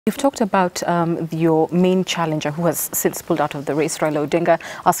You've talked about your main challenger who has since pulled out of the race, Raila Odinga,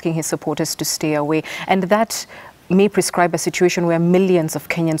 asking his supporters to stay away. And that may prescribe a situation where millions of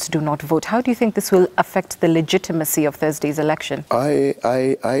Kenyans do not vote. How do you think this will affect the legitimacy of Thursday's election?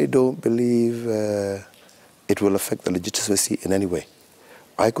 I don't believe it will affect the legitimacy in any way.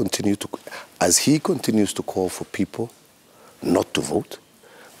 As he continues to call for people not to vote,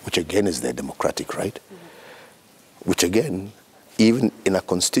 which again is their democratic right, which again, even in a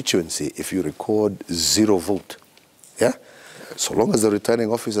constituency, if you record 0 vote, yeah, so long as the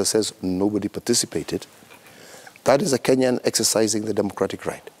returning officer says nobody participated, that is a Kenyan exercising the democratic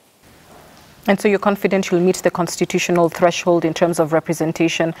right. And so you're confident you'll meet the constitutional threshold in terms of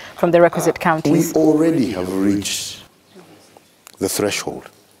representation from the requisite counties? We already have reached the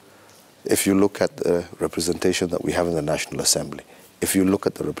threshold. If you look at the representation that we have in the National Assembly, if you look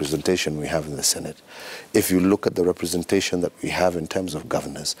at the representation we have in the Senate, if you look at the representation that we have in terms of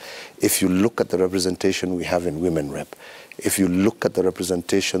governors, if you look at the representation we have in women rep, if you look at the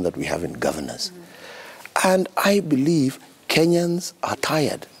representation that we have in governors, and I believe Kenyans are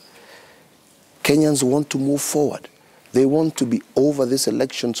tired. Kenyans want to move forward. They want to be over this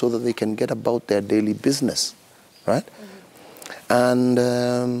election so that they can get about their daily business, right?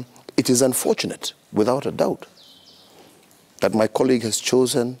 And it is unfortunate, without a doubt, that my colleague has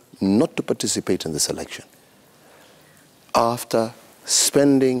chosen not to participate in this election after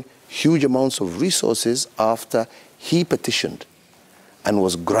spending huge amounts of resources after he petitioned and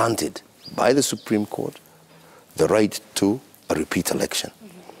was granted by the Supreme Court the right to a repeat election.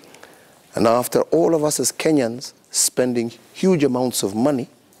 And after all of us as Kenyans spending huge amounts of money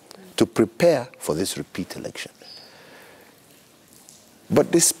to prepare for this repeat election. But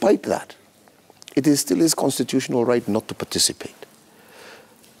despite that, it is still his constitutional right not to participate.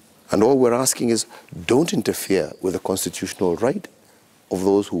 And all we're asking is, don't interfere with the constitutional right of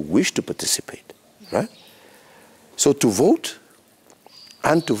those who wish to participate, right? So to vote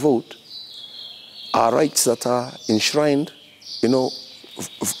and to vote are rights that are enshrined, you know,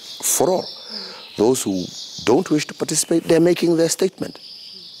 for all. Those who don't wish to participate, they're making their statement.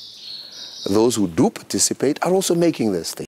 Those who do participate are also making their statement.